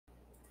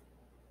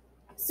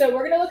So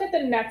we're going to look at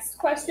the next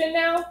question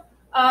now.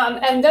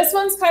 And this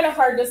one's kind of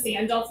hard to see.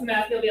 On Delta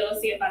Math, you'll be able to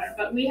see it better.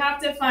 But we have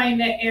to find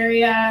the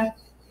area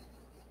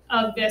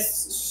of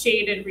this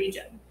shaded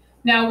region.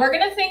 Now, we're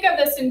going to think of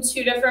this in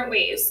two different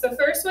ways. The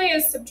first way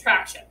is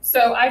subtraction.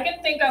 So I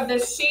can think of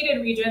this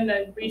shaded region,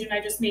 the region I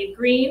just made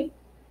green,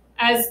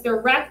 as the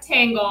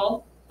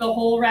rectangle, the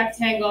whole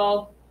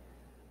rectangle,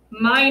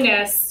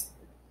 minus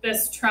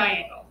this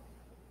triangle.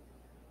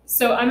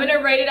 So I'm going to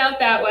write it out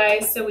that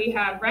way. So we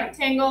have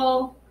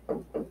rectangle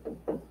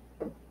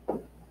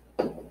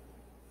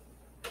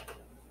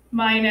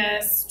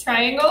minus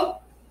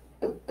triangle.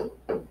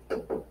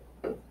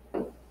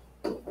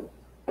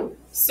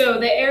 So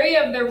the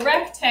area of the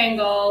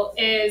rectangle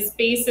is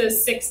base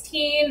is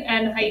 16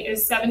 and height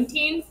is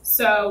 17.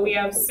 So we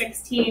have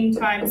 16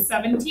 times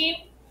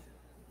 17.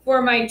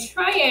 For my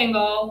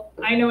triangle,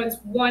 I know it's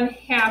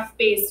 1/2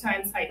 base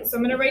times height. So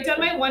I'm going to write down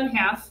my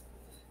 1/2.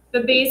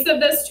 The base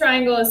of this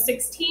triangle is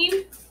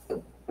 16.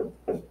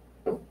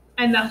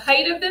 And the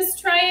height of this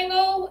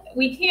triangle,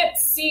 we can't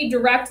see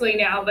directly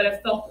now, but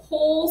if the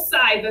whole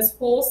side, this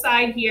whole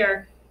side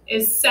here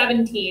is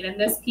 17 and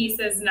this piece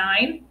is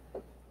 9,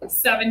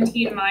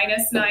 17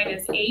 minus 9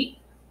 is 8,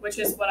 which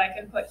is what I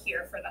can put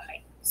here for the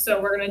height.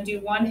 So we're going to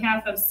do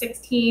 1/2 of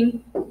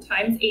 16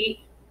 times 8,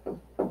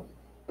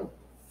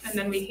 and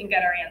then we can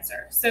get our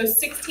answer. So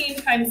 16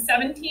 times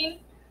 17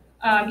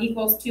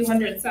 equals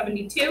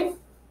 272.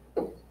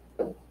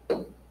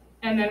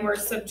 And then we're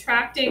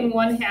subtracting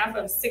 1/2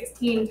 of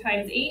 16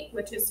 times 8,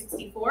 which is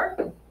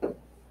 64.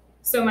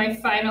 So my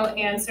final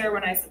answer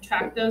when I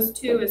subtract those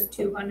two is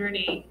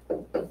 208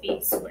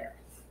 feet squared.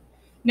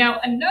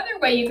 Now, another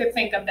way you could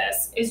think of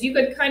this is you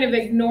could kind of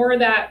ignore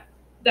that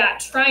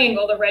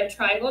triangle, the red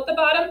triangle at the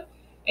bottom,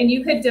 and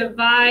you could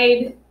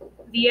divide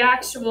the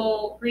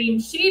actual green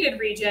shaded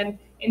region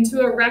into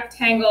a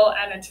rectangle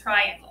and a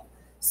triangle.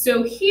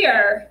 So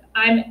here,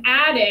 I'm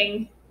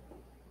adding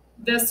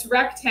this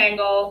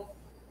rectangle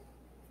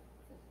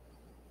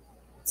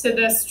to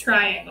this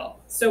triangle.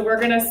 So we're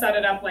going to set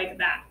it up like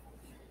that.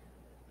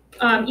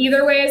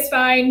 Either way is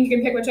fine. You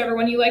can pick whichever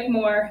one you like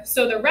more.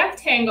 So the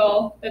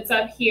rectangle that's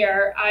up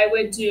here, I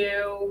would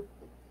do,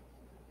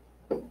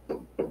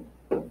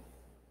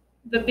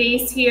 the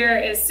base here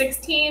is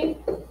 16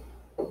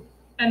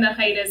 and the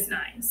height is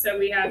 9. So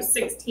we have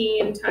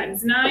 16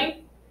 times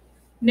 9.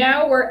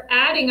 Now we're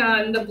adding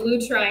on the blue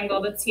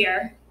triangle that's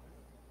here.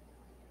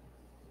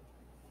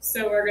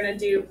 So we're going to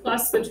do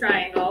plus the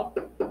triangle.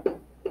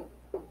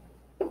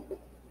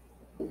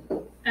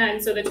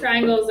 And so the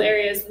triangle's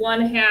area is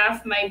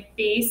 1/2. My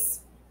base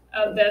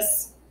of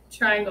this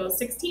triangle is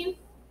 16.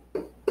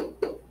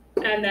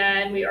 And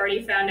then we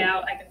already found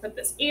out I can put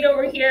this 8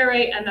 over here,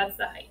 right? And that's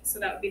the height. So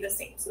that would be the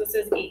same. So this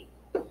is 8.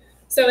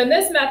 So in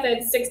this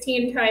method,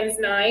 16 times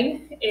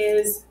 9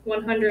 is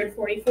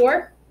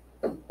 144.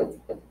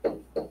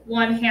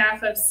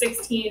 1/2 of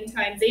 16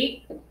 times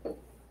 8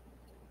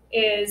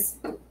 is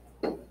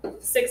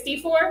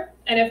 64.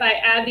 And if I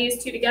add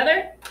these two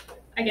together,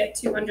 I get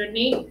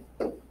 208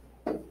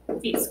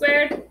 feet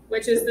squared,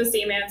 which is the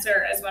same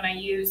answer as when I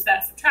use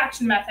that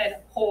subtraction method,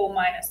 whole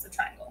minus the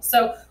triangle.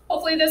 So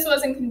hopefully this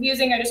wasn't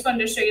confusing. I just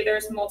wanted to show you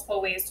there's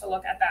multiple ways to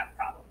look at that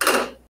problem.